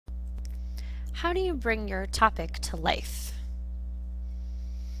How do you bring your topic to life?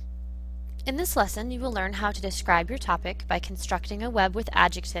 In this lesson, you will learn how to describe your topic by constructing a web with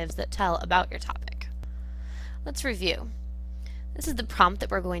adjectives that tell about your topic. Let's review. This is the prompt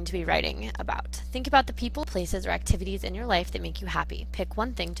that we're going to be writing about. Think about the people, places, or activities in your life that make you happy. Pick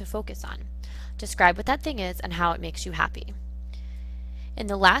one thing to focus on. Describe what that thing is and how it makes you happy. In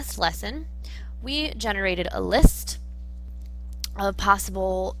the last lesson, we generated a list of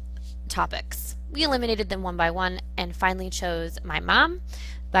possible topics. We eliminated them one by one and finally chose my mom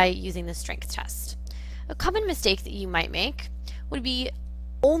by using the strength test. A common mistake that you might make would be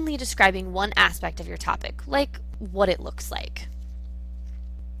only describing one aspect of your topic, like what it looks like.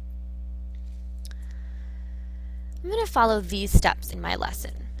 I'm going to follow these steps in my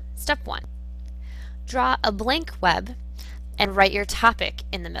lesson. Step 1. Draw a blank web and write your topic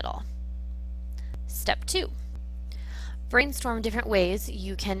in the middle. Step 2. Brainstorm different ways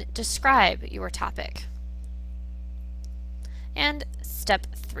you can describe your topic. And step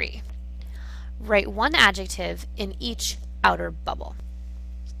 3. Write one adjective in each outer bubble.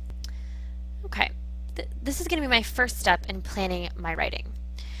 Okay, this is going to be my first step in planning my writing.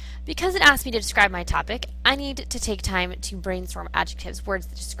 Because it asked me to describe my topic, I need to take time to brainstorm adjectives, words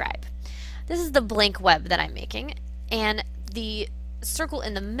that describe. This is the blank web that I'm making, and the circle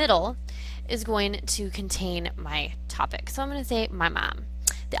in the middle is going to contain my topic. So I'm going to say my mom.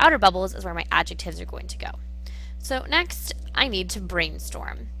 The outer bubbles is where my adjectives are going to go. So next, I need to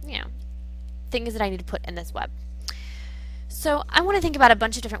brainstorm, things that I need to put in this web. So I want to think about a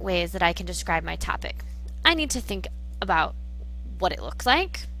bunch of different ways that I can describe my topic. I need to think about what it looks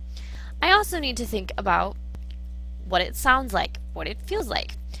like. I also need to think about what it sounds like, what it feels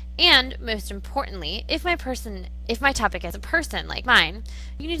like. And most importantly, if my topic is a person like mine,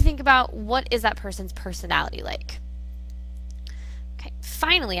 you need to think about what is that person's personality like. Okay,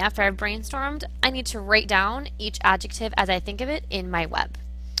 finally, after I've brainstormed, I need to write down each adjective as I think of it in my web.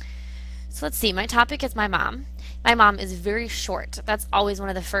 So let's see, my topic is my mom. My mom is very short. That's always one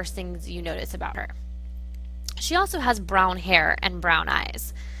of the first things you notice about her. She also has brown hair and brown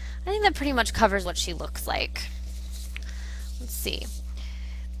eyes. I think that pretty much covers what she looks like. Let's see.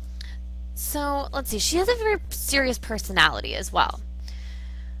 So, let's see, she has a very serious personality as well.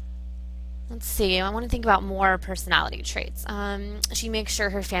 Let's see, I want to think about more personality traits. She makes sure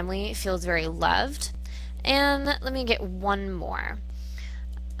her family feels very loved. And let me get one more.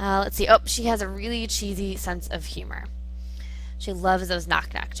 Let's see, she has a really cheesy sense of humor. She loves those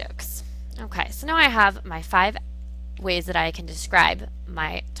knock-knock jokes. Okay, so now I have my 5 ways that I can describe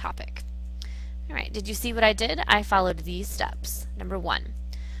my topic. Alright, did you see what I did? I followed these steps. Number 1.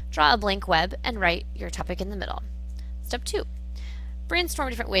 Draw a blank web and write your topic in the middle. Step 2. Brainstorm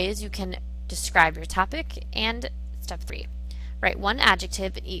different ways you can describe your topic. And step 3. Write one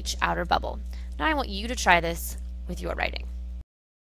adjective in each outer bubble. Now I want you to try this with your writing.